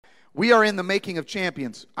We are in the making of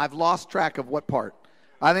champions. I've lost track of what part.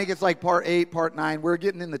 I think it's like part 8, part 9. We're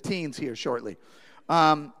getting in the teens here shortly.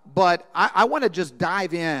 But I want to just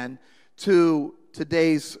dive in to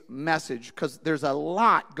today's message because there's a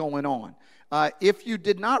lot going on. If you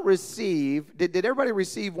did not receive, did everybody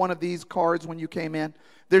receive one of these cards when you came in?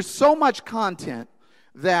 There's so much content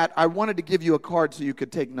that I wanted to give you a card so you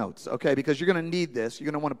could take notes, okay? Because you're going to need this.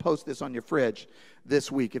 You're going to want to post this on your fridge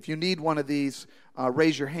this week. If you need one of these,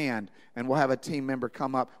 raise your hand, and we'll have a team member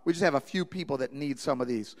come up. We just have a few people that need some of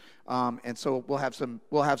these, and so we'll have some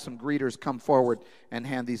greeters come forward and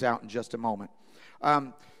hand these out in just a moment.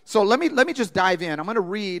 So let me just dive in. I'm going to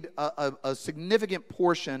read a significant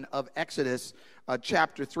portion of Exodus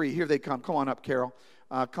chapter 3. Here they come. Come on up, Carol.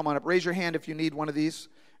 Come on up. Raise your hand if you need one of these,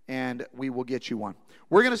 and we will get you one.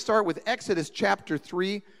 We're going to start with Exodus chapter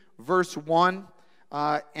 3, verse 1,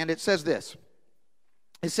 and it says this.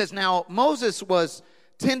 It says, "Now Moses was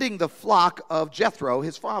tending the flock of Jethro,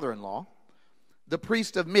 his father-in-law, the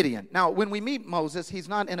priest of Midian." Now, when we meet Moses, he's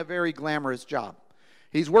not in a very glamorous job.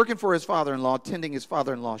 He's working for his father-in-law, tending his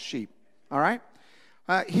father-in-law's sheep, all right?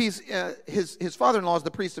 His father-in-law is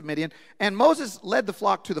the priest of Midian, and Moses led the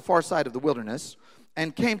flock to the far side of the wilderness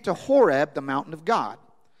and came to Horeb, the mountain of God.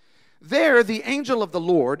 There, the angel of the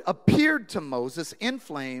Lord appeared to Moses in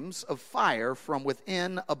flames of fire from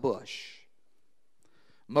within a bush.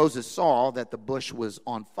 Moses saw that the bush was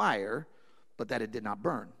on fire, but that it did not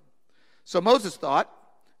burn. So Moses thought,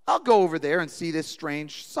 "I'll go over there and see this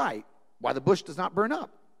strange sight, why the bush does not burn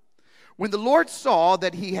up." When the Lord saw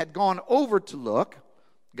that he had gone over to look,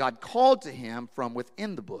 God called to him from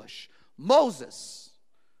within the bush, "Moses,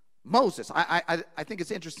 Moses." I think it's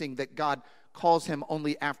interesting that God calls him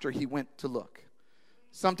only after he went to look.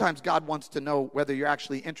 Sometimes God wants to know whether you're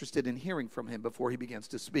actually interested in hearing from him before he begins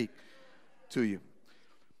to speak to you.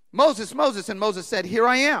 "Moses, Moses." And Moses said, "Here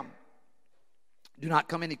I am." "Do not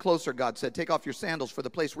come any closer," God said. "Take off your sandals, for the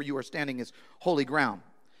place where you are standing is holy ground."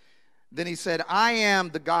 Then he said, "I am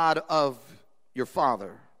the God of your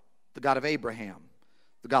father, the God of Abraham,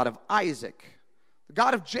 the God of Isaac, the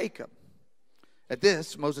God of Jacob." At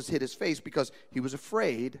this, Moses hid his face because he was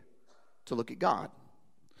afraid to look at God.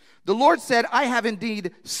 The Lord said, "I have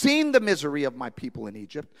indeed seen the misery of my people in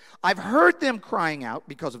Egypt. I've heard them crying out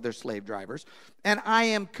because of their slave drivers, and I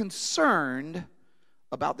am concerned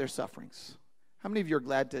about their sufferings." How many of you are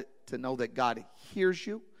glad to know that God hears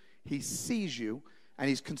you, he sees you, and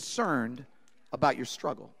he's concerned about your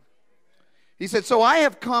struggle? He said, "So I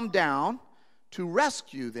have come down to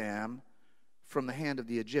rescue them from the hand of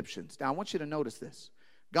the Egyptians." Now I want you to notice this.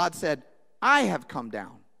 God said, "I have come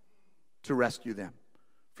down to rescue them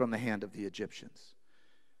from the hand of the Egyptians."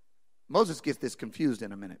 Moses gets this confused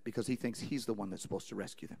in a minute because he thinks he's the one that's supposed to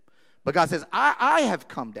rescue them. But God says, I have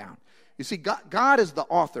come down. You see, God is the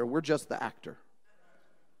author. We're just the actor.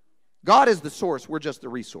 God is the source. We're just the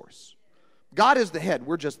resource. God is the head.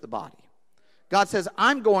 We're just the body. God says,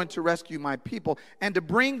 "I'm going to rescue my people and to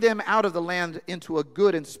bring them out of the land into a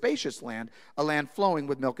good and spacious land, a land flowing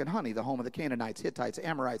with milk and honey, the home of the Canaanites, Hittites,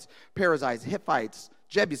 Amorites, Perizzites, Hippites,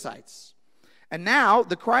 Jebusites. And now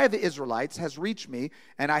the cry of the Israelites has reached me,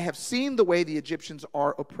 and I have seen the way the Egyptians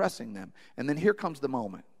are oppressing them." And then here comes the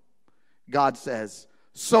moment. God says,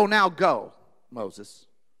 "So now go, Moses,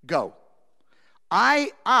 go.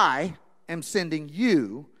 I am sending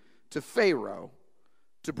you to Pharaoh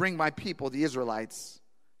to bring my people, the Israelites,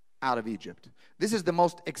 out of Egypt." This is the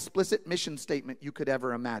most explicit mission statement you could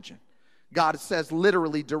ever imagine. God says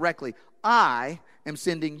literally, directly, "I am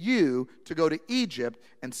sending you to go to Egypt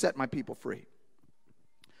and set my people free."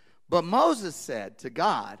 But Moses said to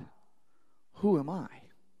God, "Who am I?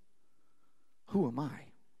 Who am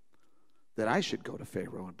I that I should go to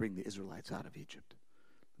Pharaoh and bring the Israelites out of Egypt?"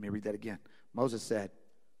 Let me read that again. Moses said,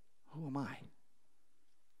 "Who am I?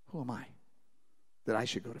 Who am I that I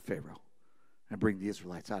should go to Pharaoh and bring the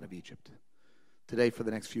Israelites out of Egypt?" Today, for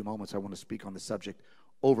the next few moments, I want to speak on the subject,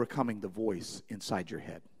 overcoming the voice inside your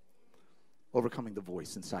head. Overcoming the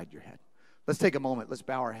voice inside your head. Let's take a moment. Let's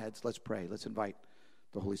bow our heads. Let's pray. Let's invite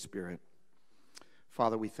the Holy Spirit.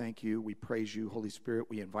 Father, we thank you. We praise you. Holy Spirit,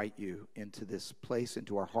 we invite you into this place,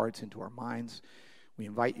 into our hearts, into our minds. We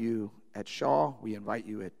invite you at Shaw. We invite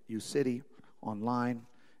you at U City, online,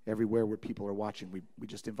 everywhere where people are watching. We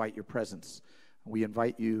just invite your presence. We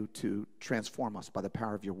invite you to transform us by the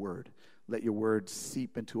power of your word. Let your word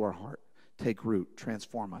seep into our heart, take root,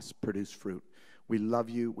 transform us, produce fruit. We love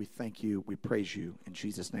you. We thank you. We praise you. In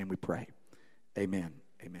Jesus' name we pray. Amen.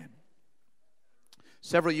 Amen.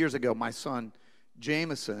 Several years ago, my son,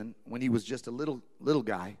 Jameson, when he was just a little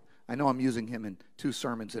guy, I know I'm using him in 2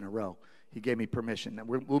 sermons in a row. He gave me permission. And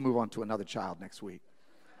we'll move on to another child next week.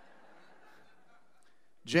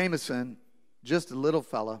 Jameson, just a little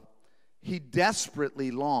fella, he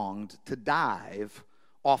desperately longed to dive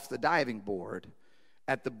off the diving board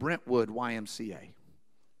at the Brentwood YMCA.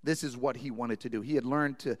 This is what he wanted to do. He had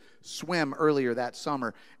learned to swim earlier that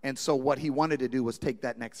summer, and so what he wanted to do was take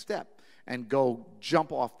that next step and go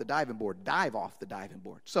jump off the diving board, dive off the diving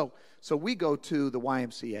board. So we go to the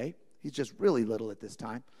YMCA. He's just really little at this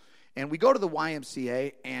time. And we go to the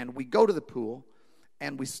YMCA, and we go to the pool,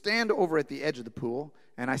 and we stand over at the edge of the pool,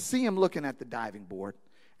 and I see him looking at the diving board,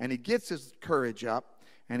 and he gets his courage up,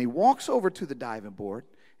 and he walks over to the diving board,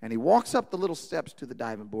 and he walks up the little steps to the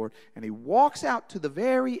diving board, and he walks out to the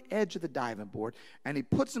very edge of the diving board, and he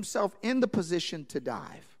puts himself in the position to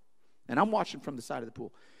dive. And I'm watching from the side of the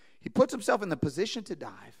pool. He puts himself in the position to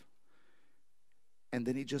dive, and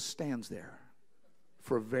then he just stands there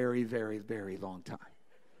for a very, very, very long time.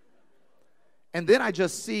 And then I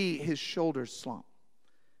just see his shoulders slump.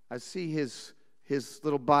 I see his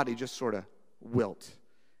little body just sort of wilt.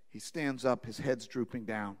 He stands up, his head's drooping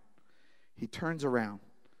down. He turns around.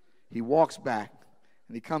 He walks back,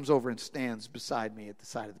 and he comes over and stands beside me at the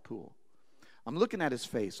side of the pool. I'm looking at his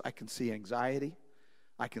face. I can see anxiety.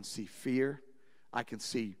 I can see fear. I can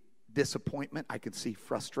see disappointment. I can see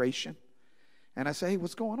frustration. And I say, hey,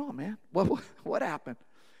 what's going on, man? What happened?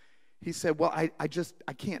 He said, well,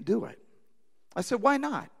 I can't do it. I said, why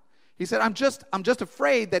not? He said, I'm just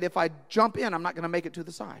afraid that if I jump in, I'm not going to make it to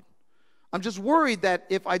the side. I'm just worried that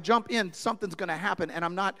if I jump in, something's going to happen, and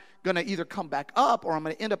I'm not going to either come back up or I'm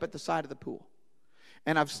going to end up at the side of the pool.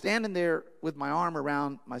 And I'm standing there with my arm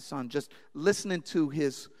around my son, just listening to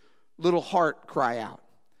his little heart cry out.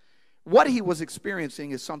 What he was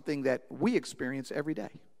experiencing is something that we experience every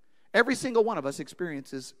day. Every single one of us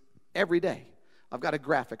experiences every day. I've got a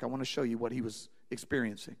graphic. I want to show you what he was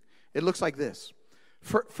experiencing. It looks like this.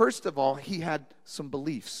 First of all, he had some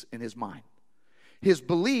beliefs in his mind. His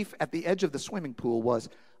belief at the edge of the swimming pool was,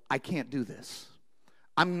 I can't do this.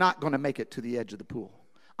 I'm not going to make it to the edge of the pool.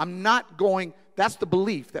 That's the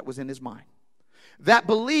belief that was in his mind. That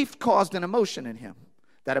belief caused an emotion in him.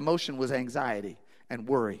 That emotion was anxiety and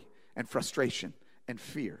worry and frustration and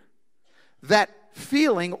fear. That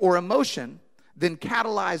feeling or emotion then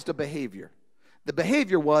catalyzed a behavior. The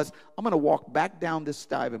behavior was, I'm going to walk back down this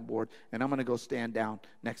diving board and I'm going to go stand down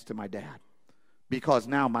next to my dad. Because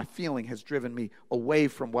now my feeling has driven me away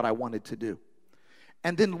from what I wanted to do.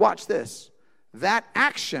 And then watch this. That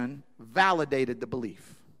action validated the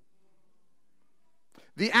belief.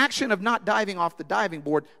 The action of not diving off the diving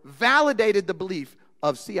board validated the belief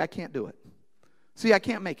of, see, I can't do it. See, I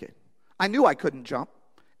can't make it. I knew I couldn't jump,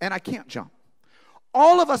 and I can't jump.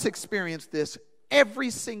 All of us experience this every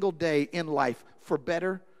single day in life, for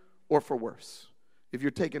better or for worse. If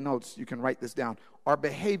you're taking notes, you can write this down. Our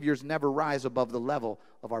behaviors never rise above the level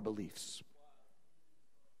of our beliefs.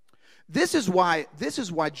 This is why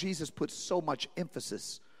Jesus puts so much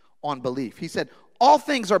emphasis on belief. He said, all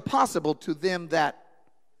things are possible to them that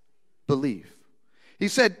believe. He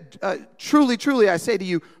said, truly, truly, I say to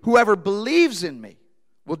you, whoever believes in me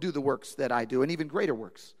will do the works that I do, and even greater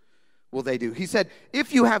works will they do. He said,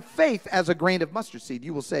 if you have faith as a grain of mustard seed,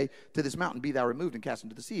 you will say to this mountain, be thou removed and cast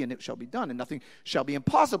into the sea, and it shall be done, and nothing shall be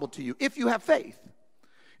impossible to you if you have faith.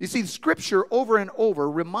 You see, Scripture over and over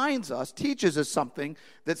reminds us, teaches us something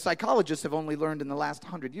that psychologists have only learned in the last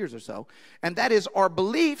 100 years or so, and that is our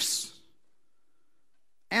beliefs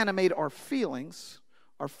animate our feelings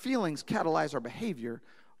catalyze our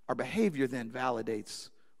behavior then validates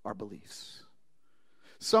our beliefs.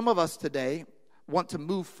 Some of us today want to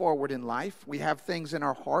move forward in life. We have things in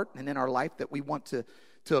our heart and in our life that we want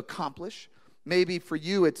to accomplish. Maybe for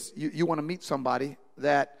you, it's you want to meet somebody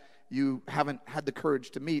that you haven't had the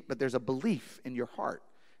courage to meet, but there's a belief in your heart.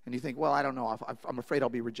 And you think, well, I don't know, I'm afraid I'll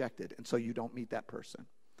be rejected. And so you don't meet that person.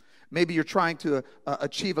 Maybe you're trying to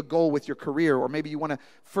achieve a goal with your career, or maybe you want to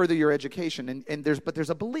further your education, and there's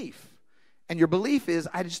a belief. And your belief is,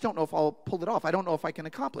 I just don't know if I'll pull it off. I don't know if I can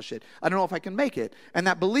accomplish it. I don't know if I can make it. And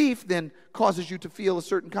that belief then causes you to feel a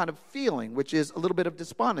certain kind of feeling, which is a little bit of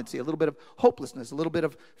despondency, a little bit of hopelessness, a little bit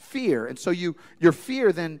of fear. And so your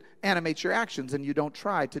fear then animates your actions, and you don't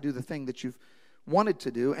try to do the thing that you've wanted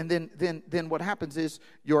to do. And then what happens is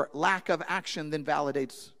your lack of action then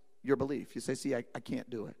validates your belief. You say, see, I can't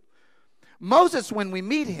do it. Moses, when we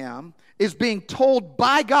meet him, is being told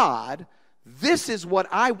by God, this is what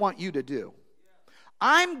I want you to do.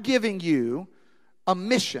 I'm giving you a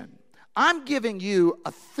mission. I'm giving you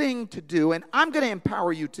a thing to do, and I'm going to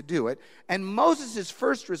empower you to do it. And Moses'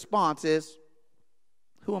 first response is,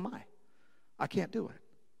 who am I? I can't do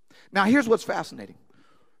it. Now, here's what's fascinating.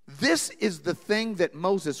 This is the thing that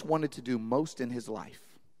Moses wanted to do most in his life.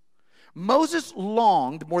 Moses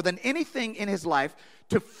longed more than anything in his life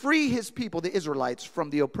to free his people, the Israelites, from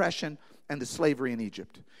the oppression and the slavery in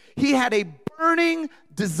Egypt. He had a burning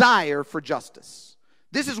desire for justice.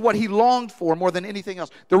 This is what he longed for more than anything else.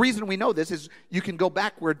 The reason we know this is you can go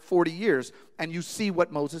backward 40 years and you see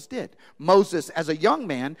what Moses did. Moses, as a young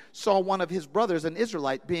man, saw one of his brothers, an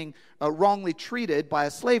Israelite, being wrongly treated by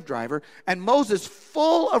a slave driver. And Moses,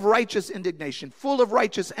 full of righteous indignation, full of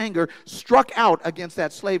righteous anger, struck out against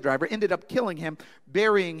that slave driver, ended up killing him,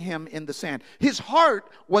 burying him in the sand. His heart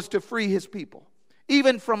was to free his people,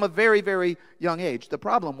 even from a very, very young age. The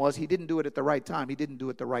problem was he didn't do it at the right time. He didn't do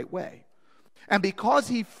it the right way. And because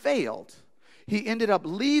he failed, he ended up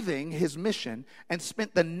leaving his mission and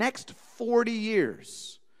spent the next 40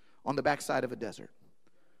 years on the backside of a desert,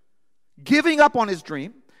 giving up on his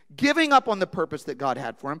dream, giving up on the purpose that God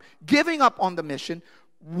had for him, giving up on the mission,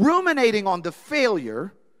 ruminating on the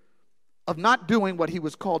failure of not doing what he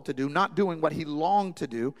was called to do, not doing what he longed to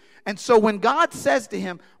do. And so when God says to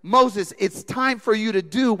him, Moses, it's time for you to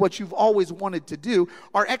do what you've always wanted to do,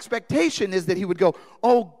 our expectation is that he would go,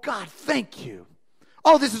 oh, God, thank you.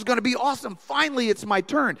 Oh, this is going to be awesome. Finally, it's my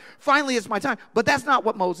turn. Finally, it's my time. But that's not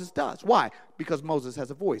what Moses does. Why? Because Moses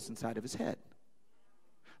has a voice inside of his head.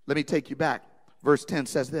 Let me take you back. Verse 10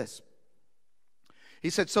 says this.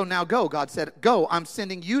 He said, so now go. God said, go, I'm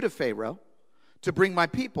sending you to Pharaoh to bring my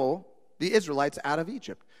people, the Israelites, out of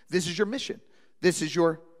Egypt. This is your mission. This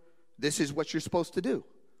is what you're supposed to do.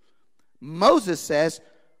 Moses says,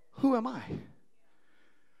 who am I?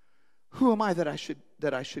 Who am I that I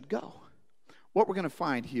should go? What we're going to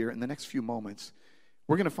find here in the next few moments,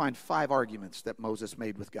 we're going to find 5 arguments that Moses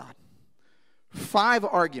made with God. 5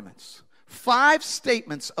 arguments. 5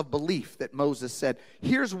 statements of belief that Moses said,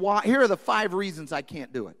 here are the 5 reasons I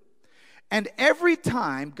can't do it. And every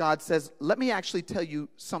time God says, let me actually tell you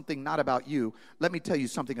something not about you, let me tell you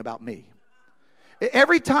something about me.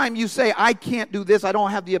 Every time you say, I can't do this, I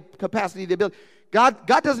don't have the capacity, the ability, God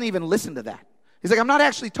doesn't even listen to that. He's like, I'm not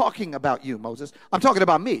actually talking about you, Moses. I'm talking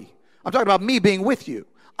about me. I'm talking about me being with you.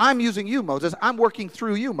 I'm using you, Moses. I'm working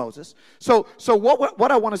through you, Moses. So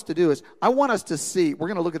what I want us to do is, I want us to see, we're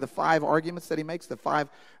going to look at the 5 arguments that he makes, the 5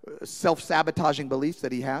 self-sabotaging beliefs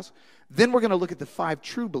that he has. Then we're going to look at the 5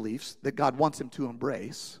 true beliefs that God wants him to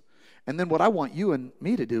embrace. And then what I want you and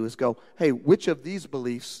me to do is go, hey, which of these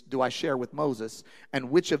beliefs do I share with Moses? And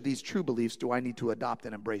which of these true beliefs do I need to adopt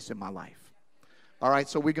and embrace in my life? All right,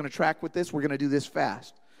 so we're going to track with this. We're going to do this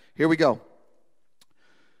fast. Here we go.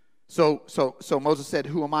 So Moses said,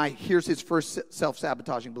 who am I? Here's his first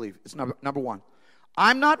self-sabotaging belief. It's number 1.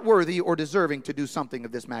 I'm not worthy or deserving to do something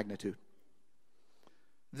of this magnitude.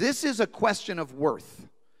 This is a question of worth.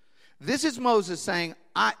 This is Moses saying,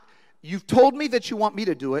 you've told me that you want me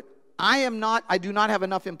to do it. I do not have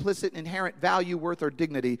enough implicit inherent value, worth, or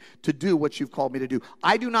dignity to do what you've called me to do.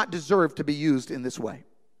 I do not deserve to be used in this way.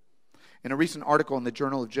 In a recent article in the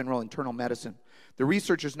Journal of General Internal Medicine, the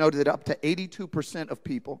researchers noted that up to 82% of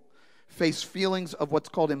people face feelings of what's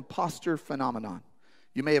called imposter phenomenon.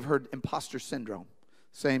 You may have heard imposter syndrome.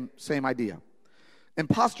 Same idea.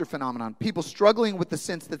 Imposter phenomenon. People struggling with the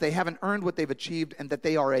sense that they haven't earned what they've achieved and that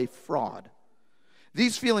they are a fraud.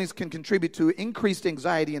 These feelings can contribute to increased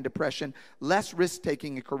anxiety and depression, less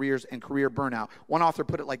risk-taking in careers, and career burnout. One author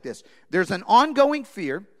put it like this. There's an ongoing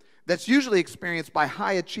fear that's usually experienced by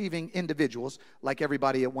high-achieving individuals, like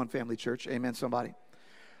everybody at One Family Church. Amen, somebody.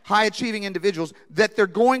 High-achieving individuals, that they're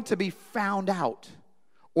going to be found out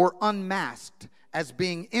or unmasked as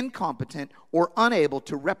being incompetent or unable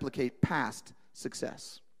to replicate past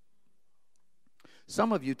success.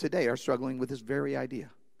 Some of you today are struggling with this very idea.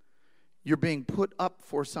 You're being put up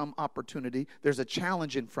for some opportunity. There's a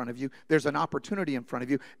challenge in front of you. There's an opportunity in front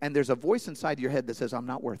of you. And there's a voice inside your head that says, I'm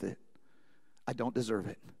not worth it. I don't deserve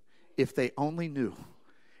it. If they only knew.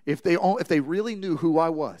 If they really knew who I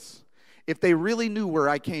was. If they really knew where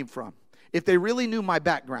I came from. If they really knew my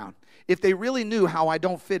background. If they really knew how I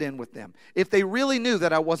don't fit in with them. If they really knew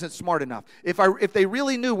that I wasn't smart enough. If they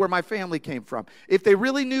really knew where my family came from. If they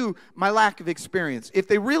really knew my lack of experience. If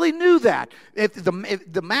they really knew that. If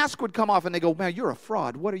the mask would come off and they go, man, you're a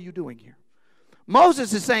fraud. What are you doing here?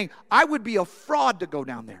 Moses is saying, I would be a fraud to go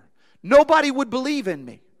down there. Nobody would believe in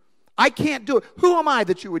me. I can't do it. Who am I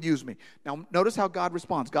that you would use me? Now, notice how God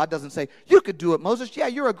responds. God doesn't say, you could do it, Moses. Yeah,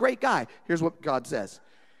 you're a great guy. Here's what God says.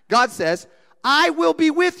 God says, I will be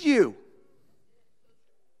with you.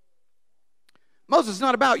 Moses, it's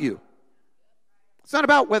not about you. It's not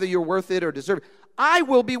about whether you're worth it or deserve it. I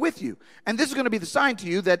will be with you. And this is going to be the sign to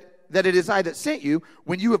you that it is I that sent you.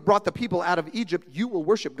 When you have brought the people out of Egypt, you will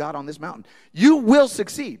worship God on this mountain. You will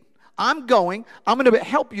succeed. I'm going to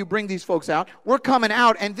help you bring these folks out. We're coming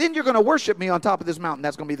out, and then you're going to worship me on top of this mountain.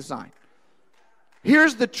 That's going to be the sign.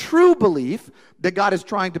 Here's the true belief that God is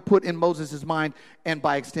trying to put in Moses' mind and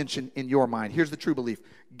by extension in your mind. Here's the true belief.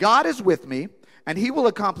 God is with me, and he will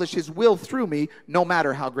accomplish his will through me no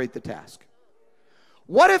matter how great the task.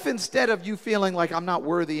 What if instead of you feeling like I'm not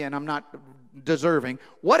worthy and I'm not deserving,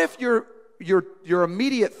 what if your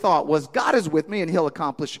immediate thought was God is with me and he'll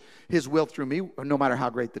accomplish his will through me no matter how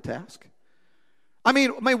great the task? I mean,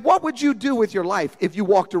 what would you do with your life if you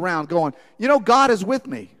walked around going, God is with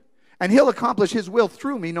me and he'll accomplish his will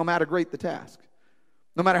through me no matter great the task,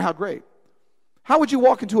 no matter how great? How would you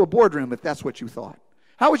walk into a boardroom if that's what you thought?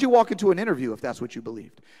 How would you walk into an interview if that's what you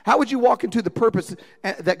believed? How would you walk into the purpose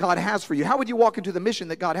that God has for you? How would you walk into the mission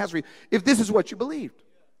that God has for you if this is what you believed?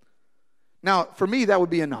 Now, for me, that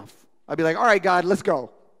would be enough. I'd be like, all right, God, let's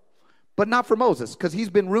go. But not for Moses, because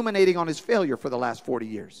he's been ruminating on his failure for the last 40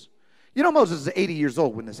 years. Moses is 80 years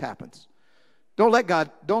old when this happens. Don't think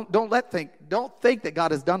that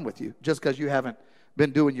God is done with you just because you haven't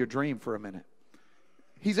been doing your dream for a minute.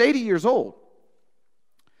 He's 80 years old.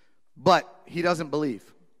 But he doesn't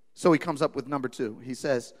believe. So he comes up with number 2. He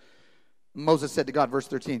says, Moses said to God, verse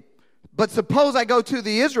 13, but suppose I go to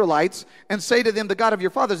the Israelites and say to them, the God of your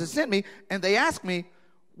fathers has sent me, and they ask me,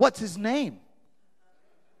 what's his name?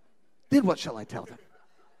 Then what shall I tell them?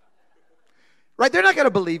 Right? They're not going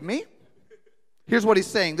to believe me. Here's what he's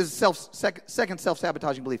saying. This is second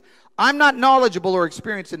self-sabotaging belief. I'm not knowledgeable or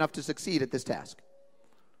experienced enough to succeed at this task.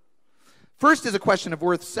 First is a question of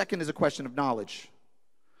worth. Second is a question of knowledge.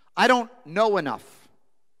 I don't know enough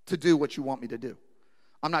to do what you want me to do.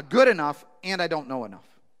 I'm not good enough, and I don't know enough.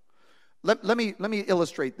 Let me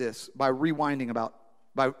illustrate this by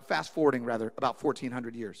fast forwarding about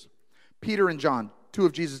 1,400 years. Peter and John, 2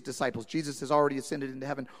 of Jesus' disciples. Jesus has already ascended into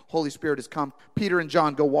heaven. Holy Spirit has come. Peter and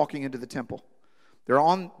John go walking into the temple. They're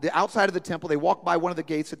on the outside of the temple. They walk by one of the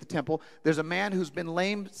gates at the temple. There's a man who's been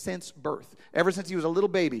lame since birth. Ever since he was a little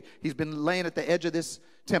baby, he's been laying at the edge of this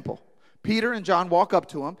temple. Peter and John walk up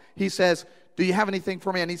to him. He says, do you have anything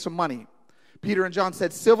for me? I need some money. Peter and John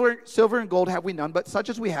said, silver and gold have we none, but such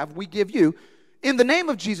as we have, we give you. In the name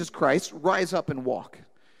of Jesus Christ, rise up and walk.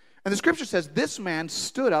 And the scripture says this man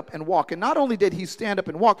stood up and walked. And not only did he stand up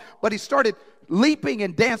and walk, but he started leaping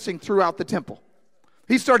and dancing throughout the temple.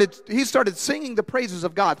 He started singing the praises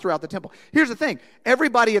of God throughout the temple. Here's the thing.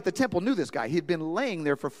 Everybody at the temple knew this guy. He had been laying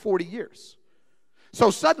there for 40 years. So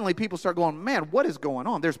suddenly people start going, man, what is going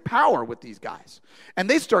on? There's power with these guys. And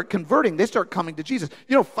they start converting. They start coming to Jesus.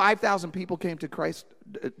 5,000 people came to Christ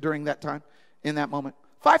during that time, in that moment.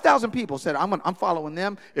 5,000 people said, I'm following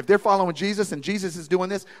them. If they're following Jesus and Jesus is doing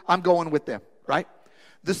this, I'm going with them, right?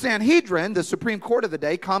 The Sanhedrin, the Supreme Court of the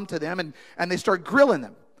day, come to them and they start grilling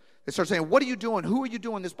them. They start saying, what are you doing? Who are you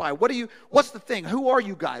doing this by? What's the thing? Who are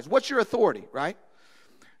you guys? What's your authority, right?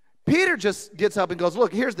 Peter just gets up and goes,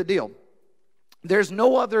 look, here's the deal. There's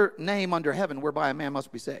no other name under heaven whereby a man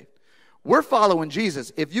must be saved. We're following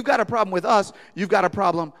Jesus. If you've got a problem with us, you've got a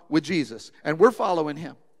problem with Jesus. And we're following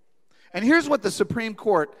him. And here's what the Supreme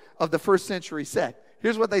Court of the first century said.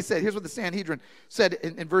 Here's what they said. Here's what the Sanhedrin said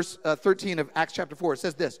in verse 13 of Acts chapter 4. It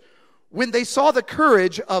says this. When they saw the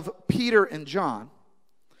courage of Peter and John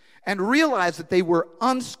and realized that they were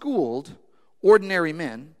unschooled, ordinary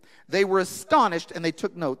men, they were astonished and they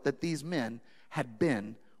took note that these men had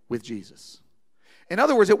been with Jesus. In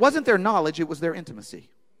other words, it wasn't their knowledge, it was their intimacy.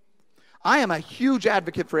 I am a huge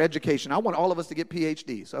advocate for education. I want all of us to get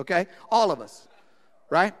PhDs, okay? All of us,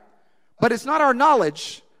 right? But it's not our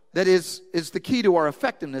knowledge that is the key to our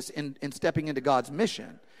effectiveness in stepping into God's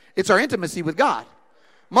mission. It's our intimacy with God.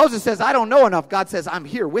 Moses says, I don't know enough. God says, I'm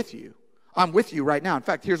here with you. I'm with you right now. In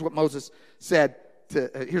fact, here's what God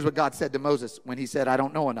said to Moses when he said, I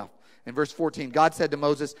don't know enough. In verse 14, God said to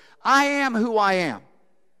Moses, I am who I am.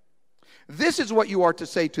 This is what you are to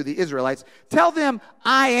say to the Israelites. Tell them,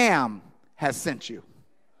 I am has sent you.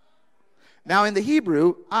 Now, in the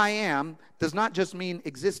Hebrew, I am does not just mean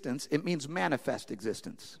existence. It means manifest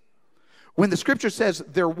existence. When the scripture says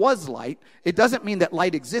there was light, it doesn't mean that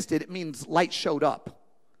light existed. It means light showed up.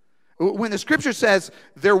 When the scripture says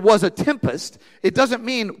there was a tempest, it doesn't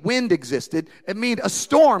mean wind existed. It means a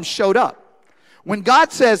storm showed up. When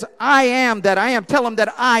God says, I am that I am, tell them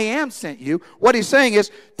that I am sent you. What he's saying is,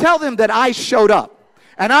 tell them that I showed up.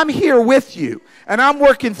 And I'm here with you. And I'm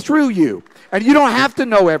working through you. And you don't have to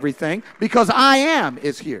know everything because I am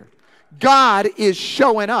is here. God is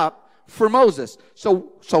showing up for Moses.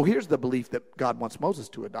 So here's the belief that God wants Moses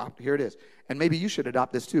to adopt. Here it is. And maybe you should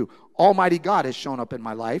adopt this too. Almighty God has shown up in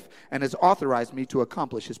my life and has authorized me to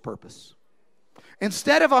accomplish his purpose.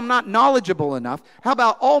 Instead of I'm not knowledgeable enough, how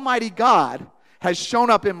about Almighty God has shown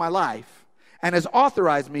up in my life and has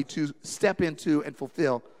authorized me to step into and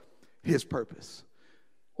fulfill his purpose?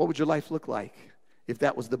 What would your life look like if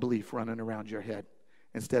that was the belief running around your head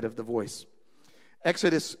instead of the voice?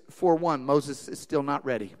 Exodus 4:1, Moses is still not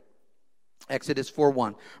ready. Exodus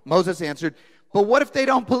 4:1, Moses answered, but what if they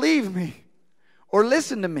don't believe me or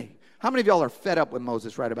listen to me? How many of y'all are fed up with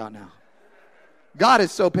Moses right about now? God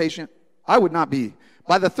is so patient. I would not be.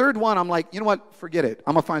 By the third one, I'm like, you know what? Forget it.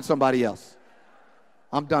 I'm going to find somebody else.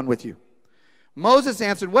 I'm done with you. Moses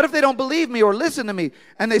answered, what if they don't believe me or listen to me?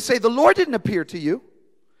 And they say, the Lord didn't appear to you.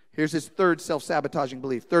 Here's his third self-sabotaging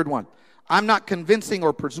belief. Third one, I'm not convincing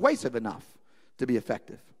or persuasive enough to be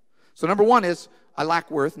effective. So number one is, I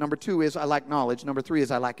lack worth. Number two is, I lack knowledge. Number three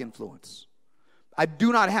is, I lack influence. I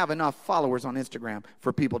do not have enough followers on Instagram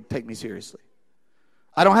for people to take me seriously.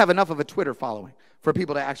 I don't have enough of a Twitter following for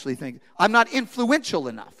people to actually think. I'm not influential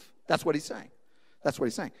enough. That's what he's saying. That's what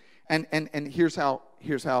he's saying. And here's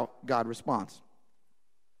how God responds.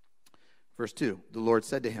 Verse 2, the Lord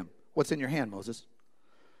said to him, what's in your hand, Moses?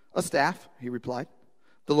 A staff, he replied.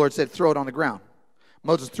 The Lord said, throw it on the ground.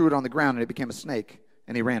 Moses threw it on the ground and it became a snake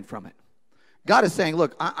and he ran from it. God is saying,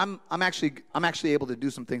 look, I'm actually able to do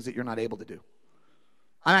some things that you're not able to do.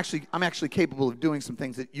 I'm actually capable of doing some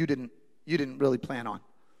things that you didn't really plan on.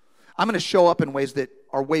 I'm going to show up in ways that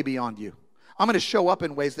are way beyond you. I'm going to show up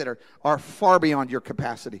in ways that are far beyond your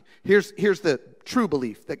capacity. Here's the true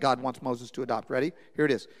belief that God wants Moses to adopt. Ready? Here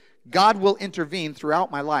it is. God will intervene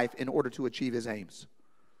throughout my life in order to achieve his aims.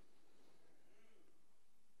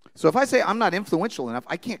 So if I say I'm not influential enough,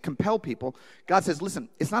 I can't compel people, God says, listen,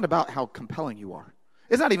 it's not about how compelling you are.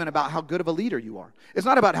 It's not even about how good of a leader you are. It's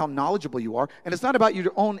not about how knowledgeable you are. And it's not about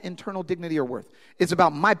your own internal dignity or worth. It's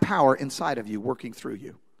about my power inside of you working through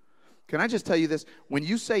you. Can I just tell you this? When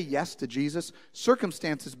you say yes to Jesus,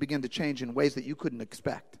 circumstances begin to change in ways that you couldn't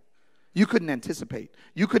expect. You couldn't anticipate.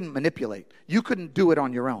 You couldn't manipulate. You couldn't do it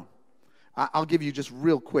on your own. I'll give you just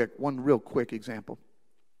one real quick example.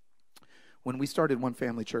 When we started One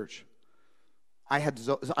Family Church, I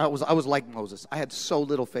was like Moses. I had so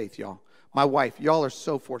little faith, y'all. My wife, y'all are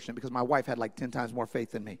so fortunate because my wife had like 10 times more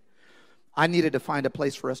faith than me. I needed to find a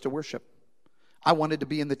place for us to worship. I wanted to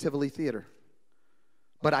be in the Tivoli Theater.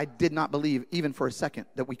 But I did not believe, even for a second,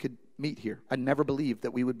 that we could meet here. I never believed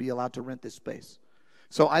that we would be allowed to rent this space.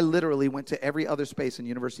 So I literally went to every other space in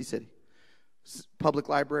University City. Public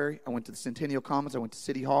library, I went to the Centennial Commons, I went to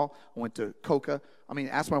City Hall, I went to Coca.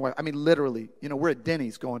 Ask my wife, literally, we're at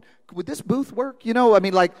Denny's going, would this booth work?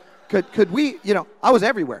 Could we, I was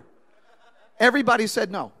everywhere. Everybody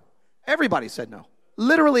said no. Everybody said no.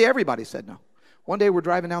 Literally everybody said no. One day we're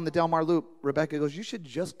driving down the Del Mar Loop. Rebecca goes, you should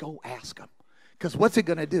just go ask him. Because what's it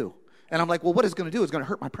going to do? And I'm like, well, what it's going to do is going to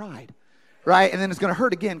hurt my pride. Right? And then it's going to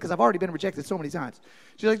hurt again because I've already been rejected so many times.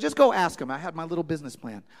 She's like, just go ask him. I had my little business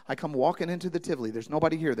plan. I come walking into the Tivoli. There's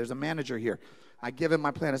nobody here. There's a manager here. I give him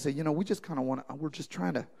my plan. I say, we just kind of want to, we're just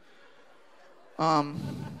trying to,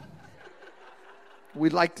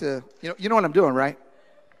 we'd like to, you know what I'm doing, right?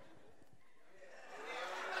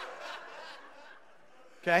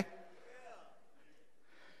 Okay?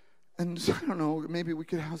 And I don't know, maybe we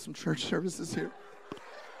could have some church services here.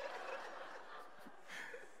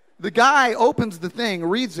 The guy opens the thing,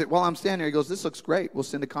 reads it while I'm standing there. He goes, this looks great. We'll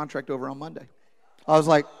send a contract over on Monday. I was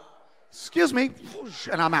like, excuse me,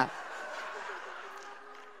 and I'm out.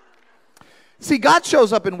 See, God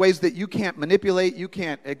shows up in ways that you can't manipulate, you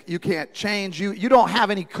can't change, you don't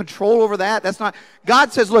have any control over that. That's not,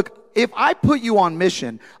 God says, look, if I put you on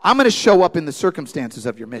mission, I'm going to show up in the circumstances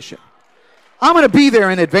of your mission. I'm going to be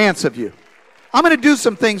there in advance of you. I'm going to do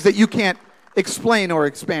some things that you can't explain or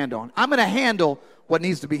expand on. I'm going to handle what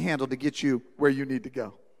needs to be handled to get you where you need to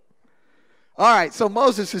go. All right, so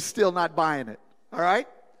Moses is still not buying it. All right?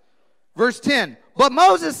 Verse 10, but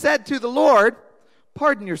Moses said to the Lord,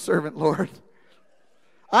 pardon your servant, Lord.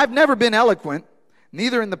 I've never been eloquent,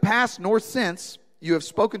 neither in the past nor since you have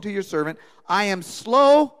spoken to your servant. I am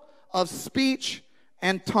slow of speech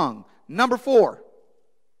and tongue. Number 4,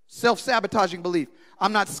 self-sabotaging belief.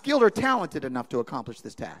 I'm not skilled or talented enough to accomplish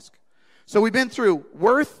this task. So we've been through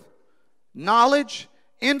worth, knowledge,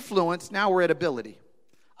 influence. Now we're at ability.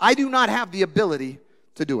 I do not have the ability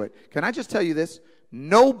to do it. Can I just tell you this?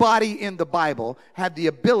 Nobody in the Bible had the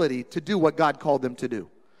ability to do what God called them to do.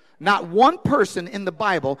 Not one person in the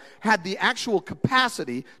Bible had the actual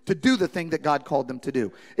capacity to do the thing that God called them to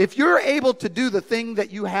do. If you're able to do the thing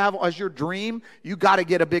that you have as your dream, you got to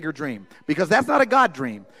get a bigger dream. Because that's not a God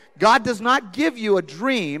dream. God does not give you a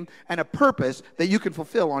dream and a purpose that you can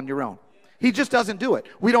fulfill on your own. He just doesn't do it.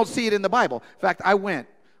 We don't see it in the Bible. In fact, I went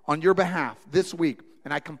on your behalf this week,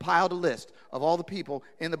 and I compiled a list of all the people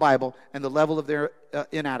in the Bible and the level of their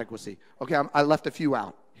inadequacy. Okay, I left a few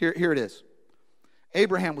out. Here it is.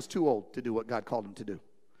 Abraham was too old to do what God called him to do.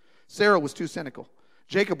 Sarah was too cynical.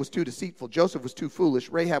 Jacob was too deceitful. Joseph was too foolish.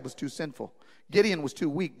 Rahab was too sinful. Gideon was too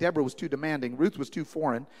weak. Deborah was too demanding. Ruth was too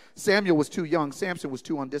foreign. Samuel was too young. Samson was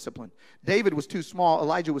too undisciplined. David was too small.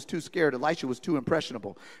 Elijah was too scared. Elisha was too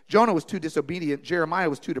impressionable. Jonah was too disobedient. Jeremiah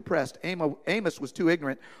was too depressed. Amos was too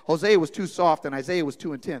ignorant. Hosea was too soft. And Isaiah was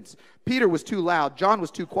too intense. Peter was too loud. John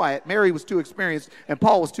was too quiet. Mary was too experienced. And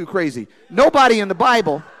Paul was too crazy. Nobody in the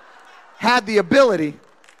Bible had the ability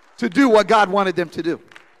to do what God wanted them to do.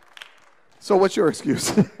 So what's your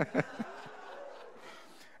excuse?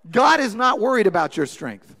 God is not worried about your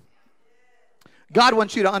strength. God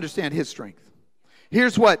wants you to understand his strength.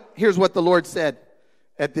 Here's what the Lord said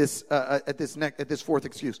at this fourth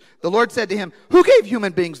excuse. The Lord said to him, "Who gave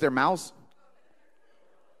human beings their mouths?"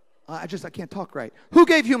 I can't talk right. Who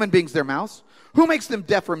gave human beings their mouths? Who makes them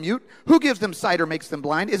deaf or mute? Who gives them sight or makes them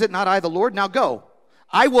blind? Is it not I, the Lord? Now go.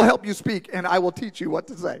 I will help you speak, and I will teach you what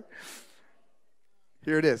to say.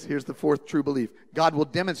 Here it is. Here's the fourth true belief. God will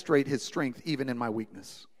demonstrate his strength even in my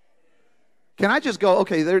weakness. Can I just go,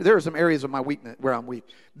 okay, there are some areas of my weakness where I'm weak.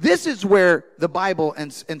 This is where the Bible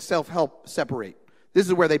and self-help separate. This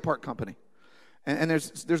is where they part company. And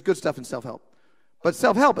there's good stuff in self-help. But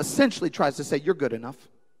self-help essentially tries to say, you're good enough.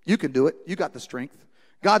 You can do it. You got the strength.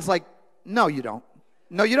 God's like, no, you don't.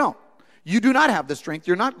 No, you don't. You do not have the strength.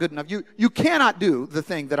 You're not good enough. You cannot do the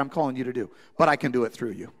thing that I'm calling you to do, but I can do it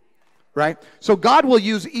through you. Right? So God will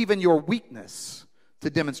use even your weakness to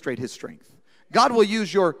demonstrate his strength. God will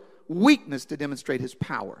use your weakness to demonstrate his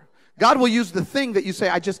power. God will use the thing that you say,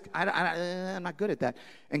 I'm not good at that.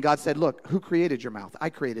 And God said, look, who created your mouth? I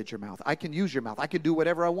created your mouth. I can use your mouth. I can do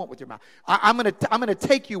whatever I want with your mouth. I'm going to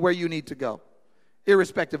take you where you need to go,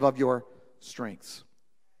 irrespective of your strengths.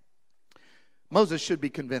 Moses should be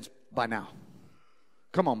convinced by now.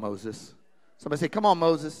 Come on, Moses. Somebody say, come on,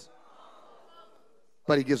 Moses.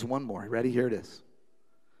 But he gives one more. Ready? Here it is.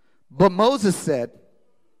 But Moses said,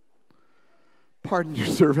 pardon your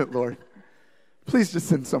servant, Lord. Please just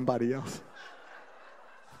send somebody else.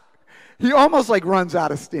 He almost like runs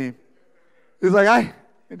out of steam. He's like, I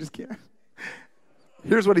just can't.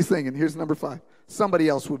 Here's what he's thinking. Here's number 5. Somebody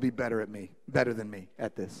else would be better than me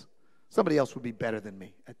at this. Somebody else would be better than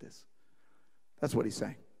me at this. That's what he's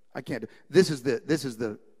saying. I can't do. This is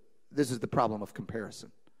the problem of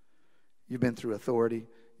comparison. You've been through authority,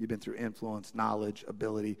 you've been through influence, knowledge,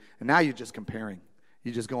 ability, and now you're just comparing.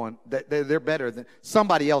 You're just going, they're better than,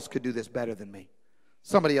 somebody else could do this better than me.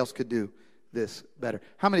 Somebody else could do this better.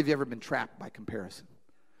 How many of you ever been trapped by comparison?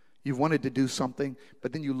 You've wanted to do something,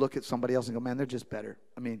 but then you look at somebody else and go, man, they're just better.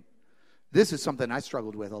 I mean, this is something I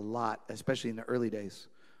struggled with a lot, especially in the early days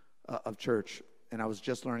of church, and I was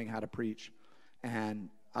just learning how to preach, and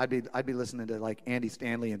I'd be listening to like Andy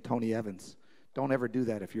Stanley and Tony Evans. Don't ever do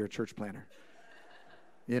that if you're a church planner.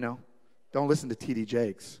 You know, don't listen to T.D.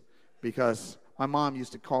 Jakes, because my mom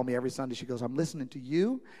used to call me every Sunday. She goes, I'm listening to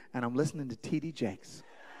you and I'm listening to T.D. Jakes.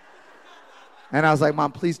 And I was like,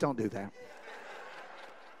 Mom, please don't do that.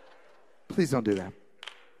 Please don't do that.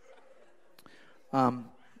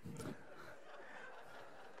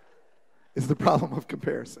 It's the problem of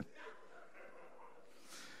comparison.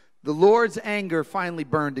 The Lord's anger finally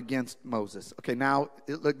burned against Moses. Okay, now,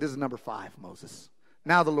 look, this is number 5, Moses.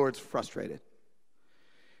 Now the Lord's frustrated.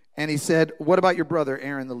 And he said, what about your brother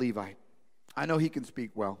Aaron the Levite? I know he can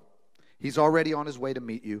speak well. He's already on his way to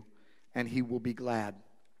meet you, and he will be glad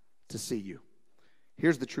to see you.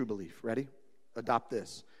 Here's the true belief. Ready? Adopt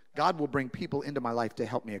this. God will bring people into my life to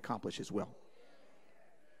help me accomplish his will.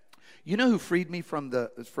 You know who freed me from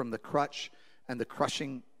the crutch and the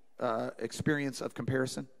crushing experience of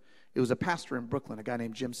comparison? It was a pastor in Brooklyn, a guy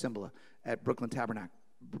named Jim Cymbala at Brooklyn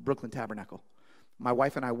Tabernacle. My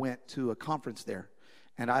wife and I went to a conference there,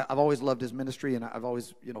 and I've always loved his ministry, and I've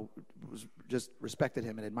always, just respected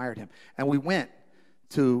him and admired him. And we went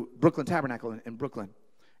to Brooklyn Tabernacle in Brooklyn,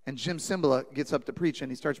 and Jim Cymbala gets up to preach, and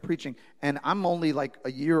he starts preaching, and I'm only like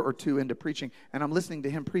a year or two into preaching, and I'm listening to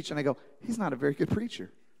him preach, and I go, he's not a very good preacher.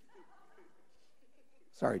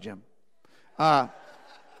 Sorry, Jim. No,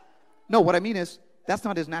 what I mean is, that's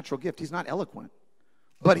not his natural gift. He's not eloquent.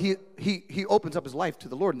 But he opens up his life to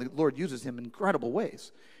the Lord, and the Lord uses him in incredible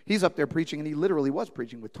ways. He's up there preaching, and he literally was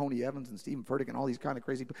preaching with Tony Evans and Stephen Furtick and all these kind of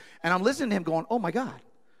crazy people. And I'm listening to him going, oh, my God,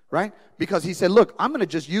 right? Because he said, look, I'm going to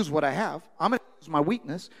just use what I have. I'm going to my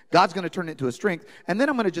weakness. God's going to turn it into a strength. And then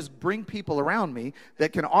I'm going to just bring people around me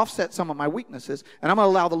that can offset some of my weaknesses. And I'm going to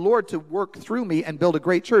allow the Lord to work through me and build a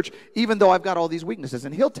great church, even though I've got all these weaknesses.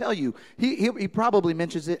 And he'll tell you, he probably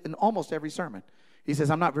mentions it in almost every sermon. He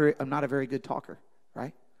says, I'm not a very good talker,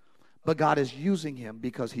 right? But God is using him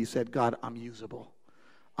because he said, God, I'm usable.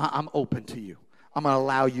 I'm open to you. I'm going to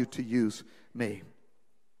allow you to use me.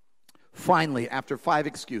 Finally, after 5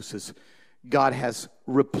 excuses, God has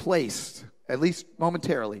replaced, at least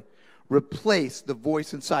momentarily, replaced the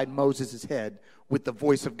voice inside Moses' head with the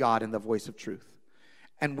voice of God and the voice of truth.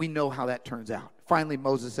 And we know how that turns out. Finally,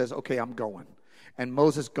 Moses says, okay, I'm going. And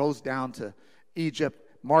Moses goes down to Egypt,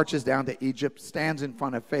 marches down to Egypt, stands in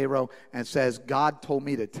front of Pharaoh, and says, God told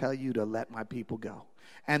me to tell you to let my people go.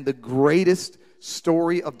 And the greatest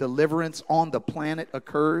story of deliverance on the planet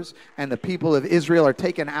occurs, and the people of Israel are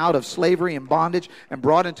taken out of slavery and bondage and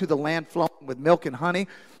brought into the land flowing with milk and honey.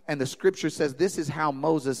 And the scripture says this is how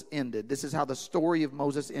Moses ended. This is how the story of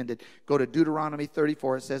Moses ended. Go to Deuteronomy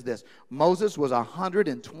 34. It says this: Moses was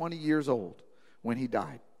 120 years old when he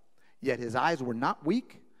died, yet his eyes were not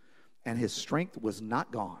weak and his strength was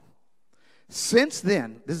not gone. Since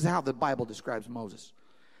then, this is how the Bible describes Moses.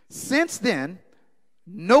 Since then,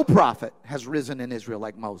 no prophet has risen in Israel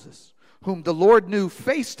like Moses, whom the Lord knew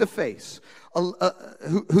face to face,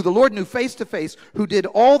 who the Lord knew face to face, who did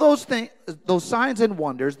all those things, those signs and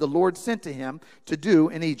wonders the Lord sent to him to do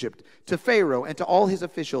in Egypt, to Pharaoh and to all his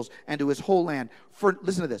officials and to his whole land. For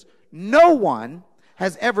listen to this: no one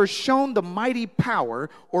has ever shown the mighty power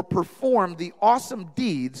or performed the awesome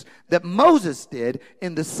deeds that Moses did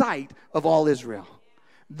in the sight of all Israel.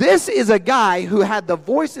 This is a guy who had the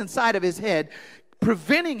voice inside of his head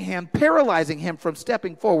preventing him, paralyzing him from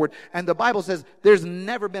stepping forward. And the Bible says there's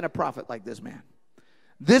never been a prophet like this man.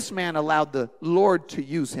 This man allowed the Lord to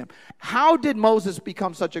use him. How did Moses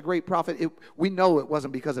become such a great prophet? We know it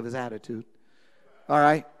wasn't because of his attitude. All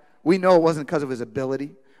right? We know it wasn't because of his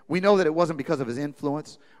ability. We know that it wasn't because of his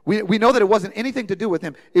influence. We know that it wasn't anything to do with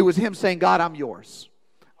him. It was him saying, God, I'm yours.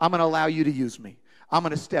 I'm going to allow you to use me. I'm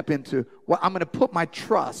going to step into I'm going to put my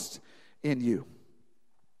trust in you.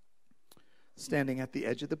 Standing at the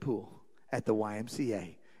edge of the pool at the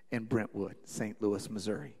YMCA in Brentwood, St. Louis,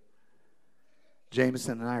 Missouri.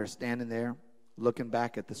 Jameson and I are standing there looking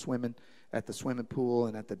back at the swimming pool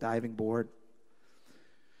and at the diving board.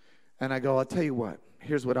 And I go, I'll tell you what,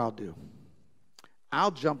 here's what I'll do.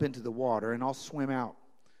 I'll jump into the water and I'll swim out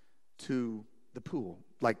to the pool.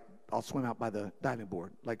 Like I'll swim out by the diving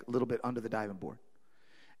board, like a little bit under the diving board.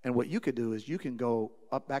 And what you could do is you can go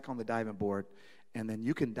up back on the diving board and then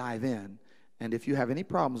you can dive in. And if you have any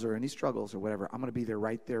problems or any struggles or whatever, I'm going to be there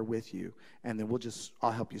right there with you. And then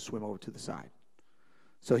I'll help you swim over to the side.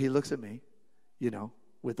 So he looks at me,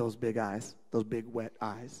 with those big eyes, those big wet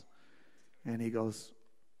eyes. And he goes,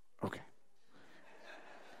 okay.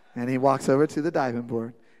 And he walks over to the diving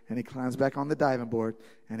board. And he climbs back on the diving board.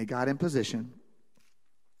 And he got in position.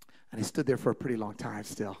 And he stood there for a pretty long time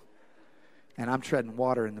still. And I'm treading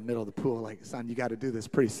water in the middle of the pool like, son, you got to do this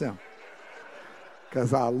pretty soon,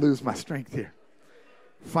 because I'll lose my strength here.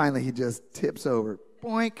 Finally, he just tips over.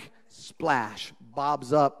 Boink, splash,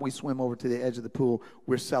 bobs up. We swim over to the edge of the pool.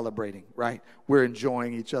 We're celebrating, right? We're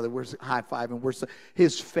enjoying each other. We're high-fiving.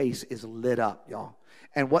 His face is lit up, y'all.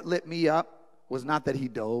 And what lit me up was not that he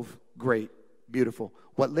dove. Great, beautiful.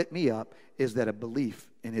 What lit me up is that a belief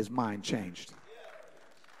in his mind changed.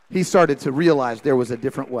 He started to realize there was a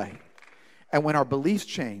different way. And when our beliefs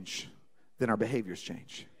change, then our behaviors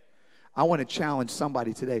change. I want to challenge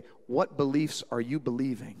somebody today. What beliefs are you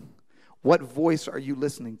believing? What voice are you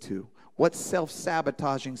listening to? What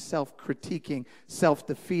self-sabotaging, self-critiquing,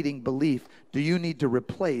 self-defeating belief do you need to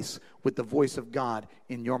replace with the voice of God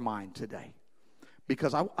in your mind today?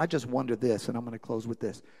 Because I just wonder this, and I'm going to close with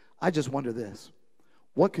this. I just wonder this.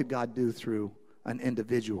 What could God do through an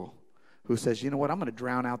individual who says, you know what, I'm going to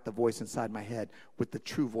drown out the voice inside my head with the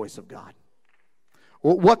true voice of God?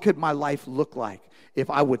 What could my life look like if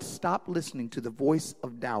I would stop listening to the voice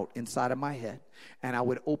of doubt inside of my head and I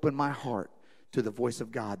would open my heart to the voice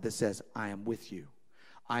of God that says, I am with you.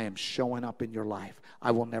 I am showing up in your life. I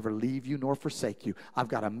will never leave you nor forsake you. I've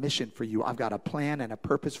got a mission for you. I've got a plan and a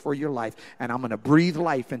purpose for your life, and I'm going to breathe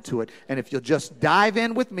life into it. And if you'll just dive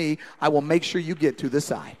in with me, I will make sure you get to the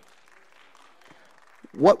side.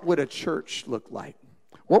 What would a church look like?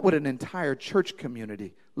 What would an entire church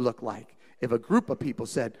community look like if a group of people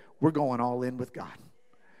said, we're going all in with God?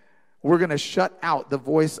 We're going to shut out the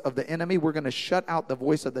voice of the enemy. We're going to shut out the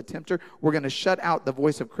voice of the tempter. We're going to shut out the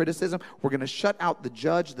voice of criticism. We're going to shut out the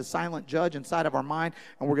judge, the silent judge inside of our mind,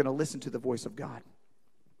 and we're going to listen to the voice of God.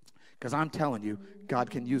 Because I'm telling you, God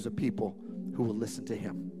can use a people who will listen to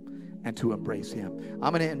him and to embrace him.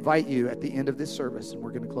 I'm going to invite you at the end of this service, and we're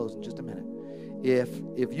going to close in just a minute.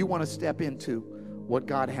 If you want to step into what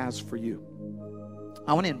God has for you,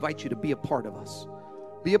 I want to invite you to be a part of us.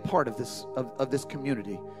 Be a part of this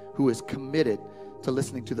community who is committed to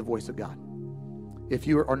listening to the voice of God. If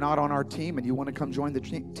you are not on our team and you want to come join the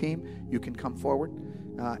team, you can come forward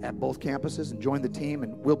at both campuses and join the team,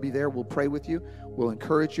 and we'll be there. We'll pray with you. We'll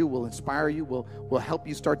encourage you. We'll inspire you. We'll help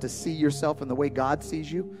you start to see yourself in the way God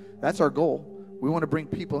sees you. That's our goal. We want to bring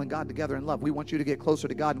people and God together in love. We want you to get closer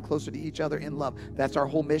to God and closer to each other in love. That's our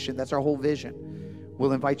whole mission. That's our whole vision.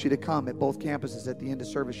 We'll invite you to come at both campuses. At the end of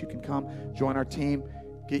service, you can come, join our team,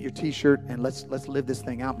 get your T-shirt, and let's live this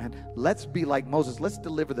thing out, man. Let's be like Moses. Let's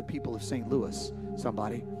deliver the people of St. Louis,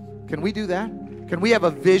 somebody. Can we do that? Can we have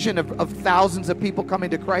a vision of thousands of people coming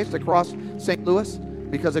to Christ across St. Louis?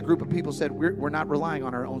 Because a group of people said, we're not relying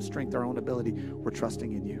on our own strength, our own ability. We're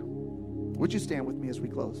trusting in you. Would you stand with me as we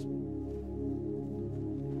close?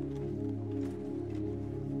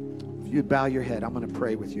 If you'd bow your head, I'm going to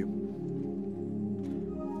pray with you.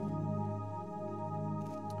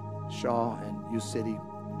 Shaw and you, City,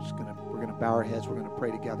 we're gonna bow our heads. We're gonna pray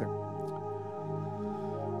together.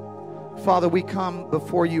 Father, we come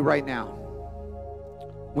before you right now.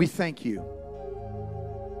 We thank you.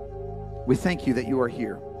 We thank you that you are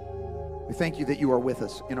here. We thank you that you are with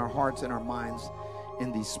us in our hearts and our minds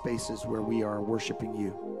in these spaces where we are worshiping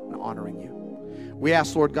you and honoring you. We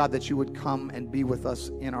ask, Lord God, that you would come and be with us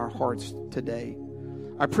in our hearts today.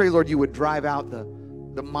 I pray, Lord, you would drive out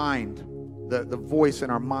the mind, the voice in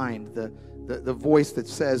our mind, the voice that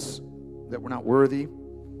says that we're not worthy,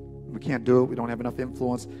 we can't do it, we don't have enough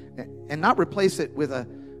influence, and not replace it with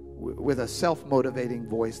a self-motivating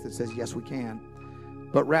voice that says, yes, we can,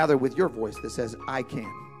 but rather with your voice that says, I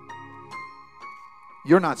can.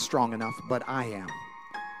 You're not strong enough, but I am.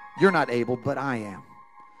 You're not able, but I am.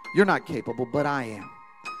 You're not capable, but I am.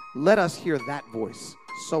 Let us hear that voice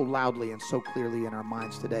so loudly and so clearly in our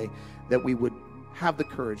minds today that we would have the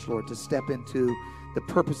courage, Lord, to step into the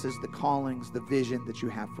purposes, the callings, the vision that you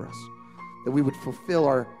have for us. That we would fulfill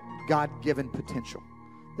our God-given potential.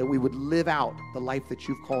 That we would live out the life that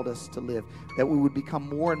you've called us to live. That we would become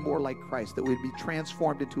more and more like Christ. That we would be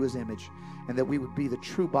transformed into his image. And that we would be the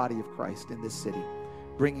true body of Christ in this city.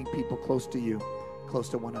 Bringing people close to you, close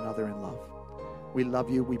to one another in love. We love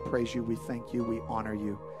you, we praise you, we thank you, we honor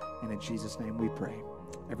you. And in Jesus' name we pray.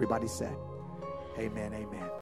 Everybody said, amen, amen.